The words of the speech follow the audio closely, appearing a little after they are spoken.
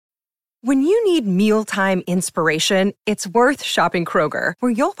When you need mealtime inspiration, it's worth shopping Kroger,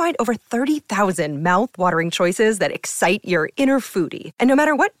 where you'll find over 30,000 mouth-watering choices that excite your inner foodie. And no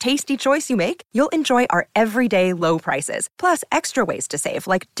matter what tasty choice you make, you'll enjoy our everyday low prices, plus extra ways to save,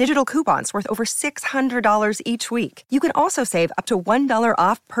 like digital coupons worth over $600 each week. You can also save up to $1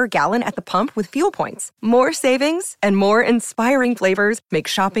 off per gallon at the pump with fuel points. More savings and more inspiring flavors make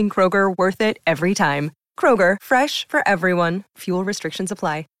shopping Kroger worth it every time. Kroger, fresh for everyone. Fuel restrictions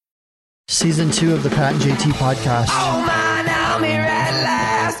apply. Season 2 of the Pat and JT podcast. Oh man, I'm here at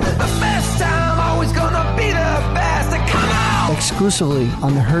last. The best time, always gonna be the best. Come on! Exclusively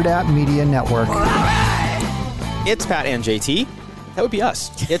on the Herd App Media Network. It's Pat and JT. That would be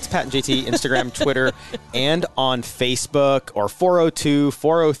us. It's Pat and JT, Instagram, Twitter, and on Facebook, or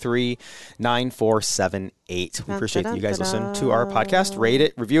 402-403-9478. We appreciate that you guys listen to our podcast. Rate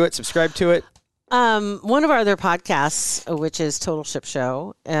it, review it, subscribe to it. One of our other podcasts, which is Total Ship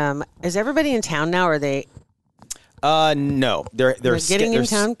Show, is everybody in town now? Or are they? No, they're getting in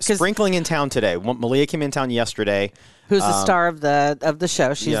town. Sprinkling in town today. Malia came in town yesterday. Who's the star of the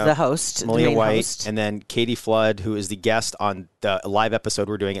show? She's the host, Malia the main White, host. and then Katie Flood, who is the guest on the live episode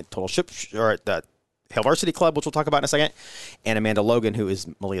we're doing at Total Ship or at the Hail Varsity Club, which we'll talk about in a second, and Amanda Logan, who is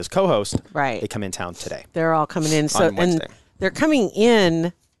Malia's co-host. Right, they come in town today. They're all coming in. So on Wednesday. And they're coming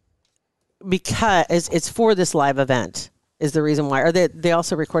in because it's for this live event is the reason why. Are they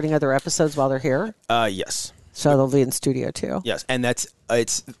also recording other episodes while they're here? Yes. So they'll be in studio too. Yes, and I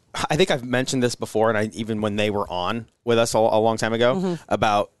think I've mentioned this before, and even when they were on with us a long time ago,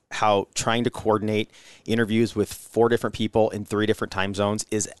 about how trying to coordinate interviews with 4 different people in 3 different time zones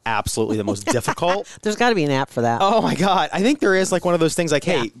is absolutely the most difficult. There's got to be an app for that. Oh my God. I think there is, like, one of those things like,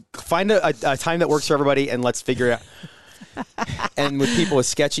 hey, find a time that works for everybody and let's figure it out. And with people with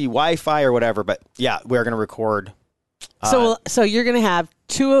sketchy Wi-Fi or whatever, but yeah, we're going to record. So you're going to have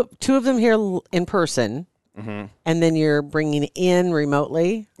two of them here in person, and then you're bringing in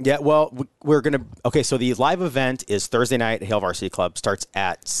remotely. Yeah, well, we're going to. Okay, so the live event is Thursday night at Hail Varsity Club. Starts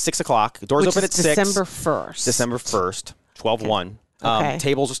at 6:00. Doors open at 6. December 1st. December 1st, 12/1. Okay.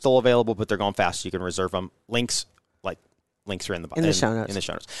 Tables are still available, but they're going fast. So you can reserve them. Links are in the show notes. In the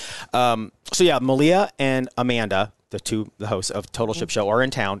show notes. So yeah, Malia and Amanda, the hosts of Total Ship Show, are in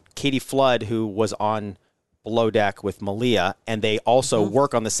town. Katie Flood, who was on Below Deck with Malia, and they also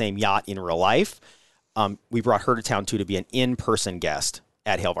work on the same yacht in real life. We brought her to town too to be an in-person guest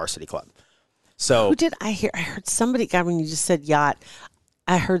at Hail Varsity Club. So who did I hear? I heard somebody. God, when you just said yacht,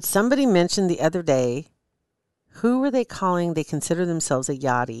 I heard somebody mention the other day. Who were they calling? They consider themselves a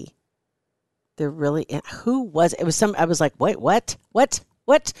yachty. They're really. Who was it? It was some. I was like, wait, what?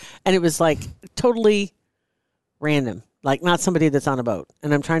 And it was like totally random, like not somebody that's on a boat.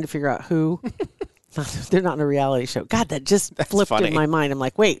 And I'm trying to figure out who. They're not in a reality show. God, that just flipped in my mind. I'm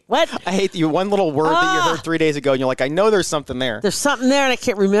like, wait, what? I hate you. One little word that you heard 3 days ago, and you're like, I know there's something there. There's something there, and I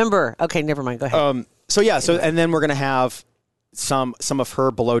can't remember. Okay, never mind. Go ahead. And then we're going to have some of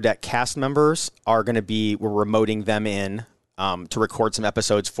her Below Deck cast members are going to be, we're remoting them in to record some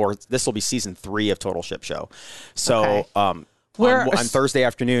episodes for, this will be season 3 of Total Ship Show. So on Thursday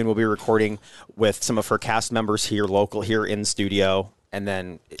afternoon, we'll be recording with some of her cast members here in studio. And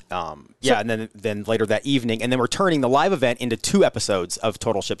then, and then later that evening, and then we're turning the live event into 2 episodes of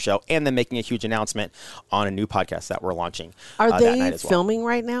Total Ship Show, and then making a huge announcement on a new podcast that we're launching. Are that night they as well. filming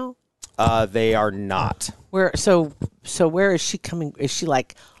right now? They are not. Where? So where is she coming? Is she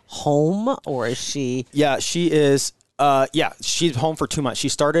like home, or is she? Yeah, she is. She's home for 2 months. She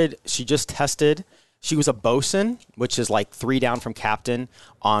just tested. She was a bosun, which is like 3 down from captain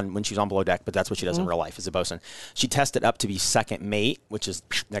when she was on Below Deck, but that's what she does in real life, is a bosun. She tested up to be second mate, which is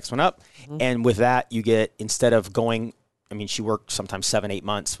next one up. And with that, you get, instead of going, she worked sometimes 7-8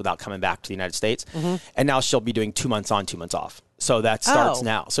 months without coming back to the United States. And now she'll be doing 2 months on, 2 months off. So that starts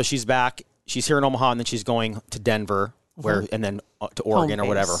now. So she's back. She's here in Omaha, and then she's going to Denver, and then to Oregon or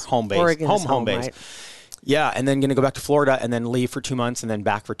whatever. Home base. Oregon home base. Right? Yeah, and then going to go back to Florida, and then leave for 2 months, and then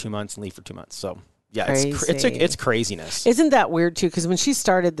back for 2 months, and leave for 2 months. So yeah, it's craziness. Isn't that weird too? Because when she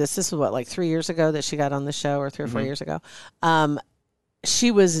started this was what, like 3 years ago that she got on the show, or 3 or 4 years ago.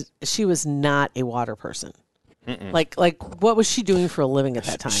 She was not a water person. Like what was she doing for a living at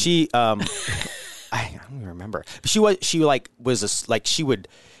that time? She I don't even remember. She'd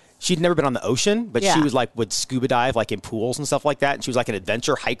never been on the ocean, but she was would scuba dive in pools and stuff like that. And she was like an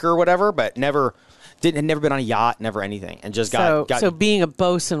adventure hiker or whatever, but had never been on a yacht, never anything, and just got. So being a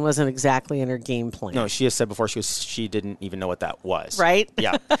bosun wasn't exactly in her game plan. No, she has said before she didn't even know what that was. Right?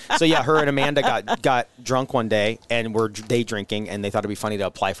 Yeah. So yeah, her and Amanda got drunk one day and were day drinking, and they thought it'd be funny to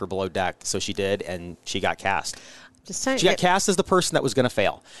apply for Below Deck, so she did, and she got cast. Just saying. She got cast as the person that was going to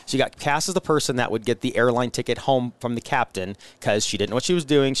fail. She got cast as the person that would get the airline ticket home from the captain because she didn't know what she was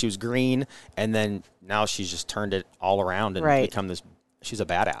doing. She was green, and then now she's just turned it all around and become this. She's a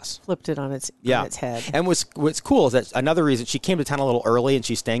badass. Flipped it on its head. And what's cool is that another reason she came to town a little early and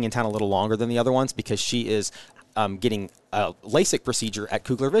she's staying in town a little longer than the other ones because she is getting a LASIK procedure at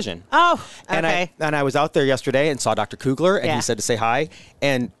Kugler Vision. Oh, okay. And I was out there yesterday and saw Dr. Kugler, and he said to say hi.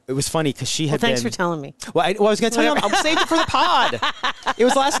 And it was funny because she had thanks for telling me. Well, I was going to tell you, I'm saving it for the pod. It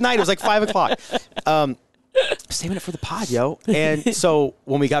was last night. It was like 5 o'clock. Saving it for the pod, yo. And so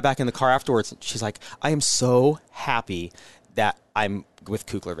when we got back in the car afterwards, she's like, I am so happy that I'm with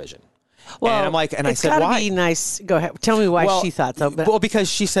Kugler Vision. Well, and I'm like, and I said, gotta why? Be nice. Go ahead. Tell me why she thought so. Well, because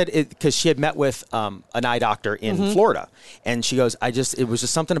she said because she had met with an eye doctor in Florida, and she goes, it was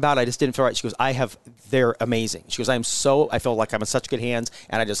just something about it. I just didn't feel right. She goes, they're amazing. She goes, I feel like I'm in such good hands,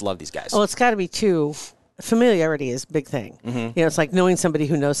 and I just love these guys. Well, it's got to be too. Familiarity is a big thing. It's like knowing somebody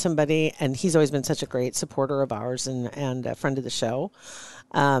who knows somebody, and he's always been such a great supporter of ours and a friend of the show.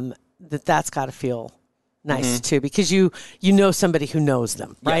 That's got to feel nice too, because you know somebody who knows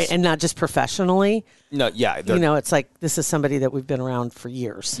them, right? Yes. And not just professionally. No, yeah. It's like this is somebody that we've been around for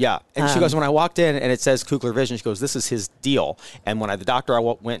years. Yeah. And she goes, when I walked in and it says Kugler Vision, she goes, this is his deal. And when the doctor I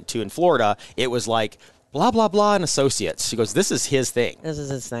went to in Florida, it was like blah, blah, blah and Associates. She goes, this is his thing. This is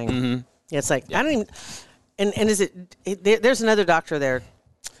his thing. It's like, I don't even, and is there's another doctor there.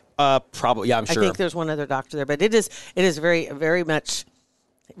 Probably. Yeah, I'm sure. I think there's one other doctor there, but it is very, very much,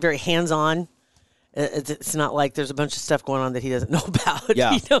 very hands-on. It's not like there's a bunch of stuff going on that he doesn't know about.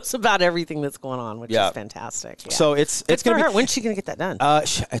 Yeah. He knows about everything that's going on, which is fantastic. Yeah. So it's going to be. When's she going to get that done?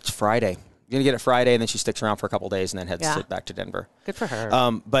 It's Friday. You're going to get it Friday, and then she sticks around for a couple of days and then heads back to Denver. Good for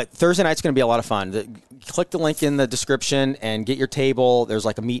her. But Thursday night's going to be a lot of fun. Click the link in the description and get your table. There's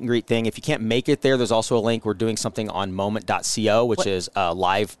like a meet and greet thing. If you can't make it there's also a link. We're doing something on moment.co, which is a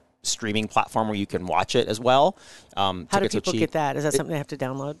live streaming platform where you can watch it as well. How do people get that? Is that something they have to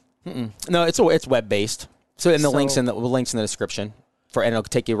download? No, it's web based. So in the links in the description and it'll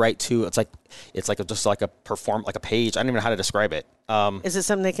take you right to just like a page. I don't even know how to describe it. Is it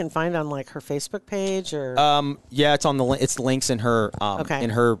something they can find on like her Facebook page or? Yeah, it's on it's links in her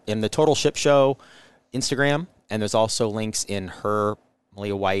in the Total Ship Show Instagram, and there's also links in her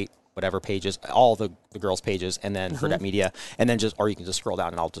Malia White whatever pages, all the girls' pages, and then her Media, and then or you can just scroll down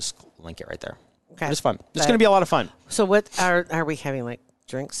and I'll just link it right there. Okay, it's fun. It's going to be a lot of fun. So what are we having, like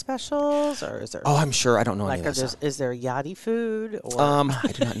drink specials, or is there? Oh, I'm sure I don't know any of this. Is there yachty food? Or?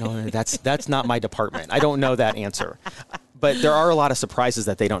 I do not know. That's not my department. I don't know that answer. But there are a lot of surprises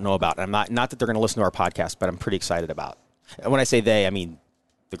that they don't know about. And I'm not that they're going to listen to our podcast, but I'm pretty excited about. And when I say they, I mean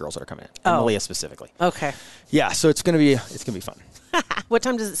the girls that are coming in, and Malia specifically. Okay. Yeah, so it's gonna be fun. What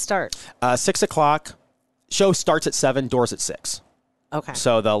time does it start? 6 o'clock. Show starts at 7. Doors at 6. Okay.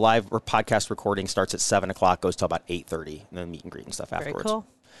 So the live podcast recording starts at 7 o'clock, goes till about 8:30, and then meet and greet and stuff afterwards. Very cool.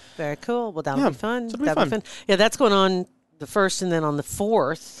 Very cool. Well, that'll be fun. That'll be fun. Yeah, that's going on the 1st, and then on the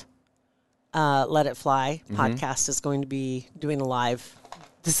 4th, Let It Fly podcast is going to be doing the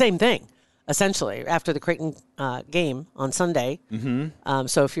same thing, essentially, after the Creighton game on Sunday.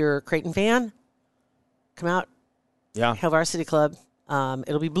 So if you're a Creighton fan, come out. Yeah. Hail Varsity Club.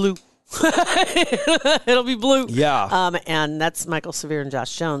 It'll be blue. It'll be blue. Yeah. And that's Michael Severe and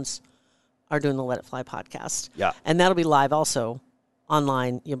Josh Jones are doing the Let It Fly podcast. Yeah. And that'll be live also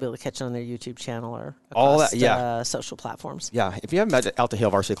online. You'll be able to catch it on their YouTube channel or across social platforms. Yeah. If you haven't met out to Hail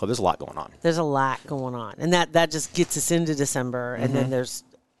Varsity Club, there's a lot going on. There's a lot going on. And that just gets us into December. And then there's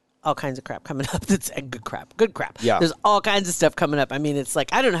all kinds of crap coming up. That's good crap. Yeah. There's all kinds of stuff coming up. I mean, it's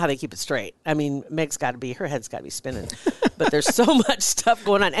like, I don't know how they keep it straight. I mean, her head's got to be spinning. But there's so much stuff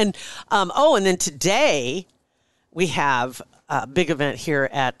going on. And, and then today we have a big event here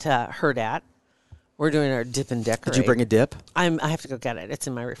at Herdat. We're doing our dip and decorate. Did you bring a dip? I have to go get it. It's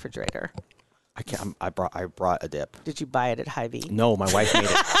in my refrigerator. I can't. I brought a dip. Did you buy it at Hy-Vee? No, my wife made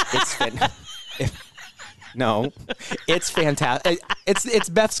it. No, it's fantastic. It's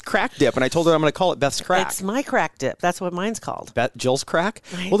Beth's crack dip, and I told her I'm going to call it Beth's crack. It's my crack dip. That's what mine's called. Jill's crack?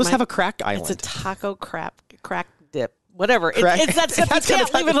 We'll just have a crack island. It's a taco crack dip. Whatever. It's that stuff. You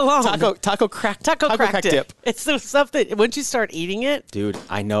can't leave it alone. Taco crack dip. It's the stuff that once you start eating it, dude,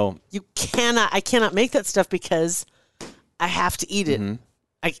 I know I cannot make that stuff because I have to eat it.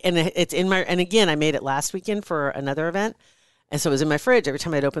 It's in my. And again, I made it last weekend for another event, and so it was in my fridge. Every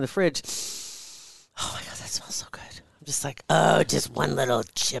time I'd open the fridge, oh my god, that smells so good. I'm just like, oh, just one little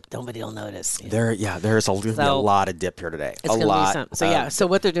chip. Nobody will notice. There's a lot of dip here today. It's a lot. So so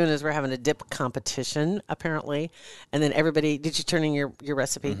what they're doing is we're having a dip competition apparently, and then everybody. Did you turn in your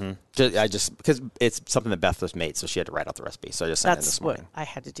recipe? Mm-hmm. Because it's something that Beth was made, so she had to write out the recipe. So I just sent it in this morning. What I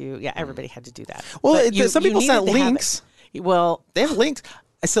had to do. Yeah, everybody had to do that. Well, some people sent links. Well, they have links.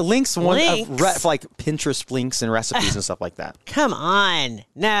 I said links. For like Pinterest links and recipes and stuff like that. Come on,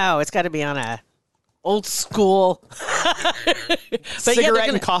 no, it's got to be on a old school cigarette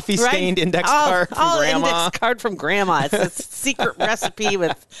and coffee stained index card from grandma. Index card from grandma. It's a secret recipe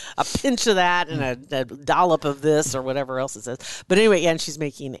with a pinch of that and a dollop of this or whatever else it says. But anyway, and she's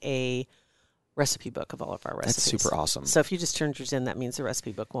making a recipe book of all of our recipes. That's super awesome. So if you just turned yours in, that means the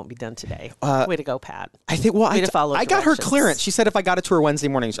recipe book won't be done today. Way to go, Pat. I think. Well, I got her clearance. She said if I got it to her Wednesday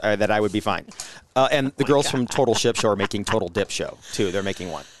mornings, that I would be fine. And the girls from Total Ship Show are making Total Dip Show too. They're making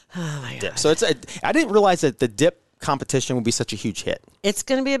one. Oh my dip. So I didn't realize that the dip competition would be such a huge hit. It's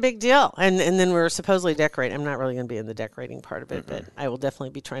going to be a big deal, and then we're supposedly decorating. I'm not really going to be in the decorating part of it, but I will definitely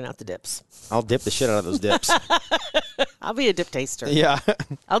be trying out the dips. I'll dip the shit out of those dips. I'll be a dip taster. Yeah,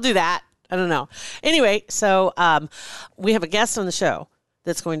 I'll do that. I don't know. Anyway, so we have a guest on the show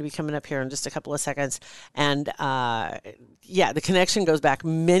that's going to be coming up here in just a couple of seconds, and the connection goes back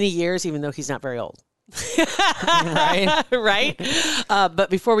many years, even though he's not very old. right. But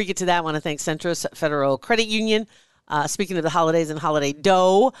before we get to that, I want to thank Centros Federal Credit Union. Speaking of the holidays and holiday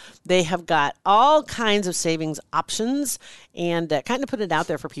dough, they have got all kinds of savings options and kind of put it out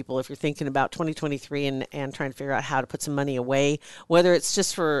there for people if you're thinking about 2023 and trying to figure out how to put some money away, whether it's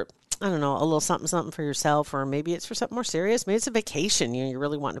just for, I don't know, a little something for yourself, or maybe it's for something more serious. Maybe it's a vacation. You're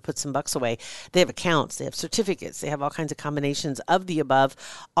really wanting to put some bucks away. They have accounts. They have certificates. They have all kinds of combinations of the above,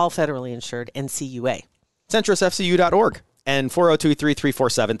 all federally insured, NCUA. CentrusFCU.org and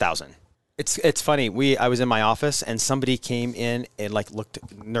 402-334-7000. It's funny. I was in my office and somebody came in and looked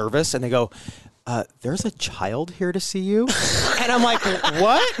nervous and they go, "There's a child here to see you," and I'm like,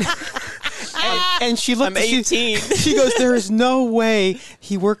 "What?" And she looked. I'm 18. She goes, "There is no way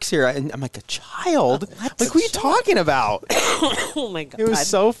he works here." And I'm like, "A child? What are you talking about?" Oh my God! It was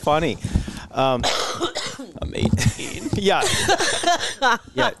so funny. I'm 18. Yeah.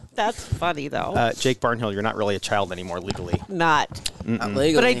 That's funny though. Jake Barnhill, you're not really a child anymore legally. Not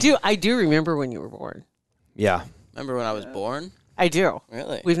legally. But I do remember when you were born. Yeah. Remember when I was born? I do.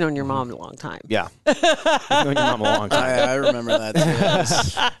 Really? We've known your mom a long time. Yeah. We've known your mom a long time. I remember that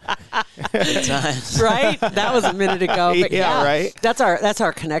too. Good times. Right? That was a minute ago. But yeah, right. That's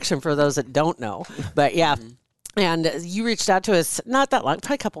our connection for those that don't know. But yeah. Mm-hmm. And you reached out to us not that long,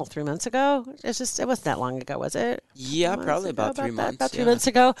 probably 3 months ago. It wasn't that long ago, was it? Yeah, probably about 3 months. About 3 months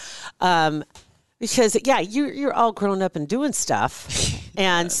ago. Because you're all grown up and doing stuff,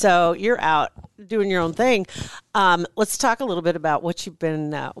 and so you're out doing your own thing. Let's talk a little bit about what you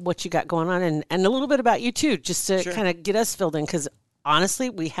got going on, and a little bit about you too, just to kind of get us filled in. Because honestly,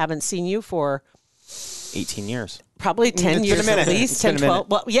 we haven't seen you for 18 years. Probably 10 years at least, 10, 12.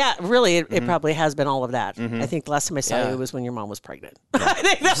 Well, yeah, really, it probably has been all of that. I think the last time I saw you was when your mom was pregnant. I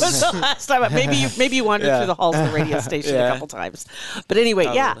think that was the last time. Maybe you wandered through the halls of the radio station a couple times. But anyway,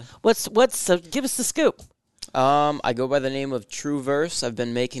 so give us the scoop. I go by the name of True Verse. I've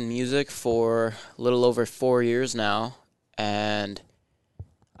been making music for a little over 4 years now, and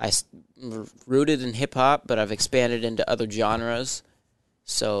rooted in hip hop, but I've expanded into other genres.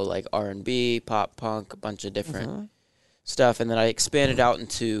 So like R&B, pop, punk, a bunch of different stuff. And then I expanded out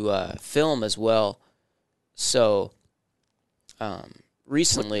into film as well. So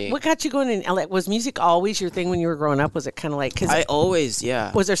recently... What got you going in LA? Was music always your thing when you were growing up? Was it kind of like... I always,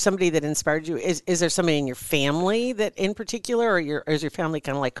 yeah. Was there somebody that inspired you? Is there somebody in your family that in particular, or is your family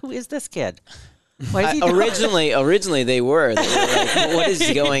kind of like, who is this kid? Why is he originally they were like, what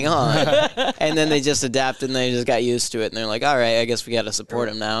is going on? And then they just adapted and they just got used to it and they're like, all right, I guess we got to support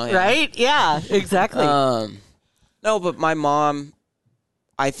him now. Yeah. Right? Yeah, exactly. No, but my mom,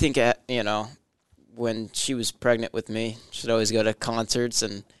 I think, when she was pregnant with me, she'd always go to concerts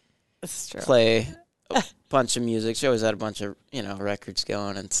and play a bunch of music. She always had a bunch of, records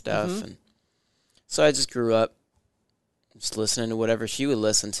going and stuff. And so I just grew up just listening to whatever she would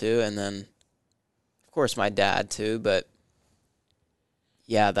listen to, and then of course, my dad, too, but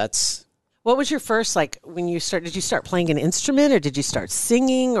yeah, that's... What was your first, when you started, did you start playing an instrument, or did you start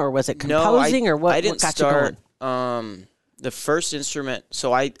singing, or was it composing, or what, I didn't got start, you going? The first instrument,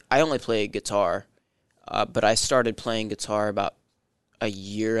 so I only played guitar, but I started playing guitar about a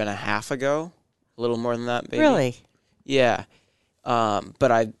year and a half ago, a little more than that, maybe. Really? Yeah.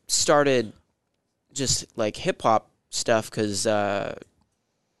 But I started just, hip-hop stuff, because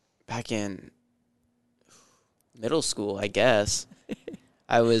back in... middle school, I guess.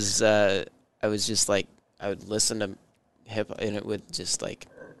 I was just like, I would listen to hip hop, and it would just like,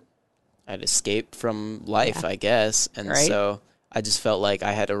 I'd escape from life, I guess. And so I just felt like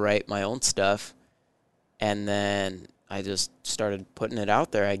I had to write my own stuff. And then I just started putting it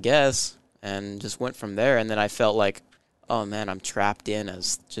out there, I guess, and just went from there. And then I felt like, oh man, I'm trapped in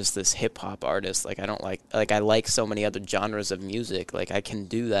as just this hip hop artist. Like I like so many other genres of music. Like I can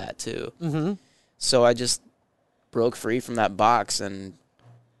do that too. Mm-hmm. So I just broke free from that box, and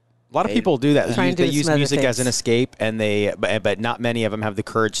a lot of people do that. They use music things as an escape, and but not many of them have the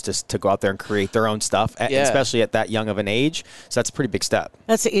courage to go out there and create their own stuff, especially at that young of an age. So that's a pretty big step.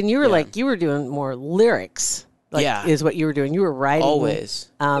 And you were like, you were doing more lyrics. Is what you were doing. You were writing. Always.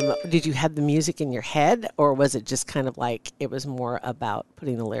 Did you have the music in your head, or was it just kind of like it was more about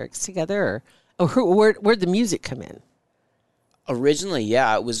putting the lyrics together, or where'd the music come in? Originally,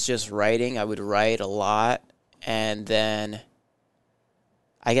 yeah, it was just writing. I would write a lot, and then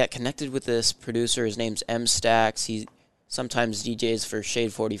I got connected with this producer. His name's M Stax. He sometimes DJs for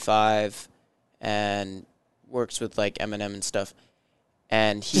Shade 45 and works with like Eminem and stuff.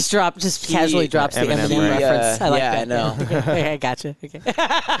 And he just casually drops the Eminem reference. I like that. I know. Okay, I gotcha. Okay.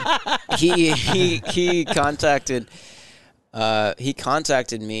 he contacted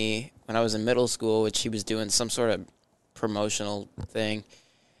me when I was in middle school, which he was doing some sort of promotional thing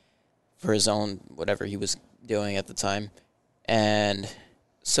for his own whatever he was doing at the time. And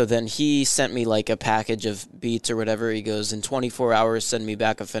so then he sent me like a package of beats or whatever. He goes, in 24 hours, send me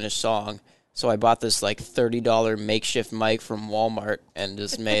back a finished song. So I bought this like $30 makeshift mic from Walmart and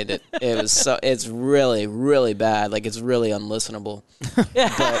just made it. It's really, really bad. Like it's really unlistenable. But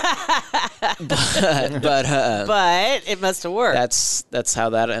it must have worked. That's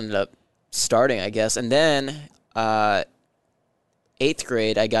how that ended up starting, I guess. And then 8th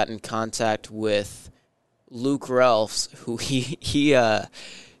grade, I got in contact with Luke Relfs, who he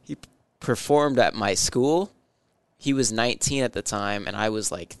performed at my school. He was 19 at the time, and I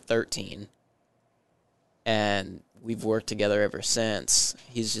was like 13. And we've worked together ever since.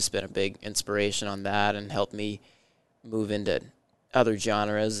 He's just been a big inspiration on that and helped me move into other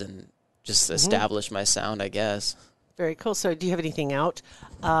genres and just establish my sound, I guess. Very cool. So do you have anything out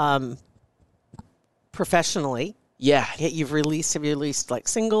professionally? Yeah. Have you released like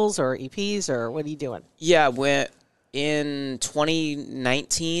singles or EPs, or what are you doing? Yeah, in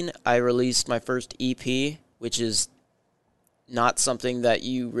 2019, I released my first EP, which is not something that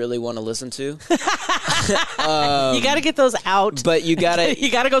you really want to listen to. You got to get those out, but you got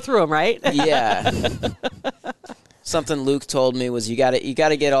to go through them, right? Yeah. Something Luke told me was you got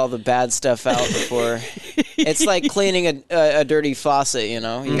to get all the bad stuff out before. It's like cleaning a dirty faucet, you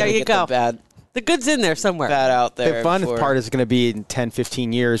know. There you go. The good's in there somewhere. Bad out there. The fun part is going to be in 10,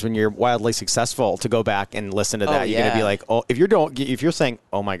 15 years when you're wildly successful to go back and listen to that. You're going to be like, oh, if you're saying,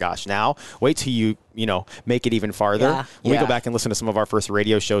 oh my gosh, now wait till you make it even farther. Yeah. When we go back and listen to some of our first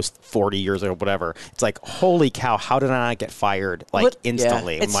radio shows 40 years ago, whatever, it's like, holy cow, how did I not get fired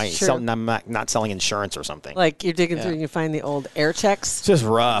instantly? Yeah. I'm not selling insurance or something. Like you're digging through and you find the old air checks. It's just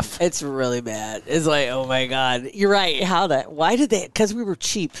rough. It's really bad. It's like, oh my God. You're right. Why did they? Because we were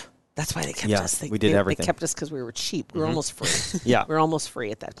cheap. That's why they kept us. We did everything. They kept us because we were cheap. We were almost free. Yeah. We were almost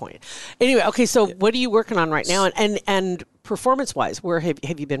free at that point. Anyway, okay, so what are you working on right now? And performance-wise, where have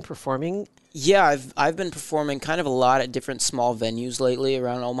you been performing? Yeah, I've been performing kind of a lot at different small venues lately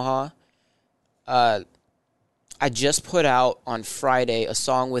around Omaha. I just put out on Friday a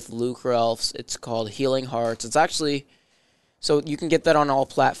song with Luke Relfs. It's called Healing Hearts. It's actually, so you can get that on all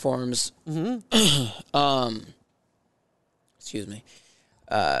platforms. Mm-hmm. Excuse me.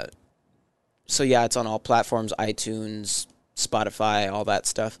 So yeah, it's on all platforms, iTunes, Spotify, all that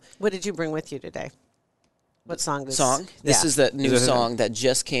stuff. What did you bring with you today? What song? This is the new song that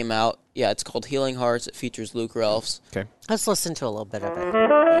just came out. Yeah, it's called Healing Hearts. It features Luke Relfs. Okay. Let's listen to a little bit of it.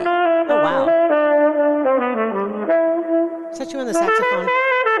 Oh, wow. Is that you on the saxophone?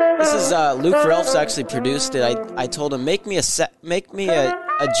 This is Luke Relfs actually produced it. I told him, make me a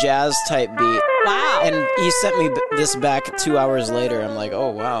jazz type beat. Wow. And he sent me this back 2 hours later. I'm like,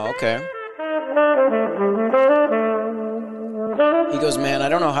 oh, wow, okay. He goes, man, I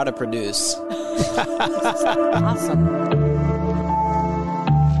don't know how to produce. Awesome.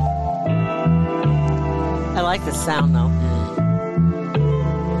 I like the sound, though.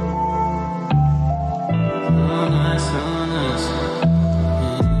 So nice, so nice.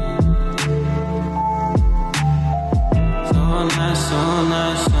 So nice, so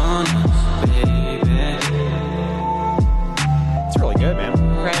nice, so nice, baby. It's really good, man.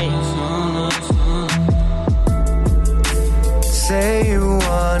 Right. Say you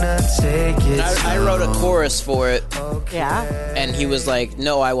wanna take I wrote a chorus for it, Yeah. and he was like,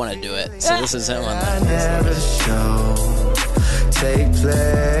 "No, I want to do it." So this is him on that. Never show take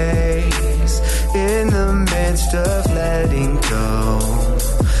place in the midst of letting go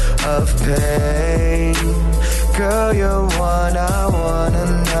of pain. Girl, you're one I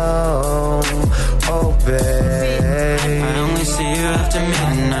wanna know. Oh, babe. I only see you after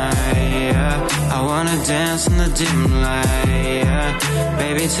midnight, yeah. I wanna dance in the dim light, yeah.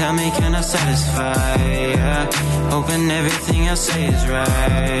 Baby, tell me, can I satisfy, yeah. Hoping everything I say is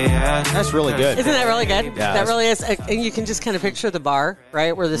right, yeah. That's really good. Isn't that really good? Yeah. That really is. And you can just kind of picture the bar,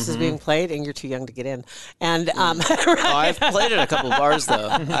 right, where this is being played, and you're too young to get in. And Oh, I've played at a couple bars though.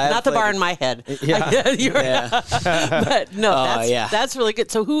 not the bar in my head. Yeah. But no, yeah. that's really good.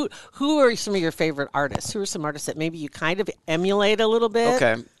 So who are some of your favorite artists? Who are some artists that maybe you kind of emulate a little bit?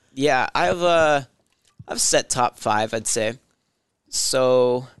 Okay. Yeah, I've set top 5, I'd say.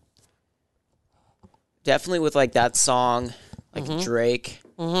 So definitely with like that song, like Drake,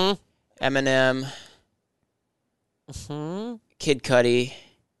 Eminem, Kid Cudi,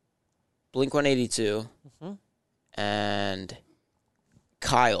 Blink-182, and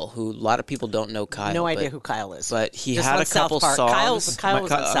Kyle, who a lot of people don't know Kyle. No idea who Kyle is. But he Just had on a couple South Park. songs. Kyle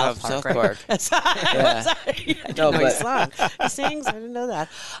was on South Park, right? Yeah. No, No, but he sings. I didn't know that.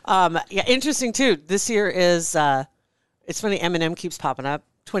 Yeah, interesting too. This year is. It's funny. Eminem keeps popping up.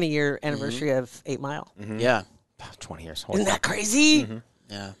 20-year anniversary of 8 Mile. yeah, 20 years. Holy Isn't that crazy?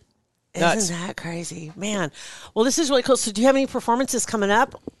 yeah. Nuts. Isn't that crazy, man? Well, this is really cool. So, do you have any performances coming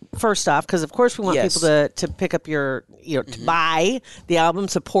up? First off, because of course we want Yes. people to pick up your, to buy the album,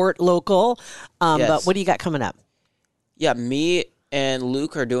 support local. But Yes. what do you got coming up? Yeah, me and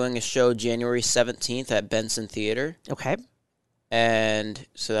Luke are doing a show January 17th at Benson Theater. Okay. And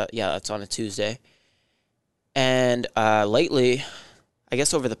so, that's on a Tuesday. And lately, I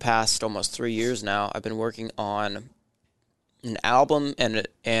guess over the past almost 3 years now, I've been working on an album, and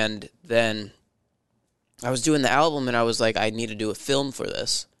then I was doing the album, and I was like, I need to do a film for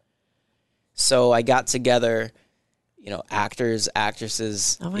this. So I got together, actors,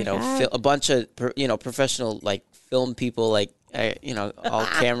 actresses, Oh my God. a bunch of, professional, like, film people, like, all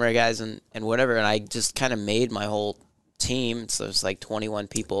camera guys and whatever, and I just kind of made my whole team. So there's like 21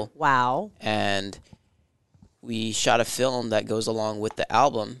 people. Wow. And we shot a film that goes along with the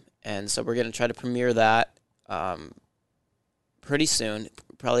album, and so we're going to try to premiere that pretty soon,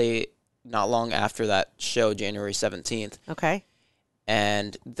 probably not long after that show, January 17th. Okay.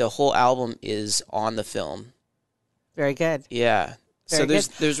 And the whole album is on the film. Very good. Yeah. Very So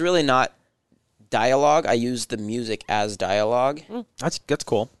there's really not dialogue. I use the music as dialogue. That's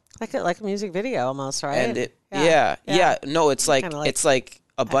cool. Like a music video almost, right? And no, it's like Kinda like- it's like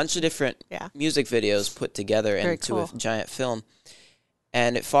a bunch of different Yeah. music videos put together Very into cool. a giant film,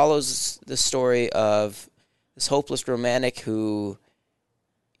 and it follows the story of this hopeless romantic who,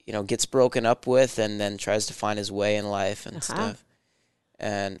 gets broken up with and then tries to find his way in life and stuff.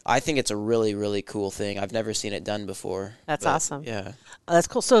 And I think it's a really, really cool thing. I've never seen it done before. That's but, awesome. Yeah. Oh, that's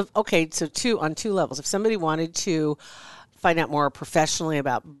cool. So, on two levels. If somebody wanted to find out more professionally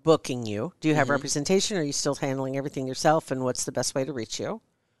about booking you, do you have representation, or are you still handling everything yourself, and what's the best way to reach you?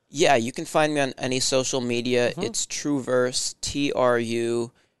 Yeah, you can find me on any social media. It's Trueverse,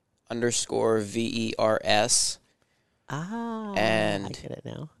 TRU_VERS. Ah, And, I get it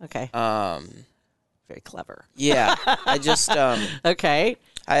now. Okay. Very clever. Yeah, I just Okay.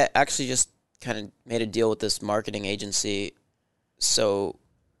 I actually just kind of made a deal with this marketing agency, so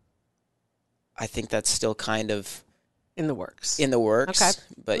I think that's still kind of In the works. in the works. Okay.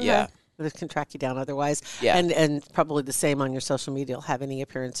 But Okay. yeah, But it can track you down otherwise. Yeah. And probably the same on your social media. You'll have any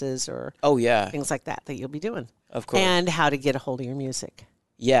appearances or oh yeah, things like that you'll be doing. of course. And how to get a hold of your music.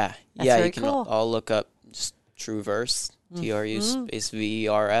 yeah, That's yeah, very you can cool. all look up just Trueverse, TRU space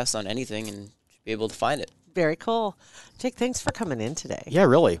VERS on anything and be able to find it. Very cool. Jake, thanks for coming in today. Yeah,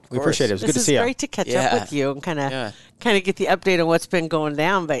 really. We course. appreciate it. It was This good to is see you. great to catch up Yeah. with you and kind of Yeah. get the update on what's been going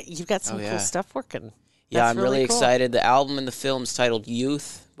down. But you've got some Oh, cool yeah. stuff working. Yeah, That's I'm really cool. excited. The album and the film is titled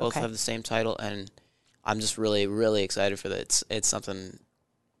Youth. Both Okay. have the same title, and I'm just really, really excited for that. It's something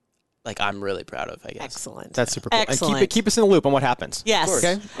like I'm really proud of, I guess. Excellent. That's super cool. Excellent. And keep us in the loop on what happens. Yes.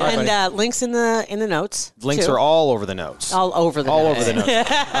 Okay. All right, And links in the notes. Links too. are all over the notes. all over the all notes. over the notes.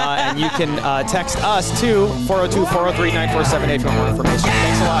 And you can text us to 402-403-9478 for more information.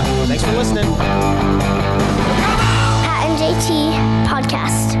 Thanks a lot. Thanks for listening. Pat and JT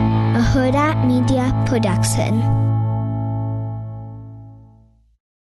Podcast, a Huda Media Production.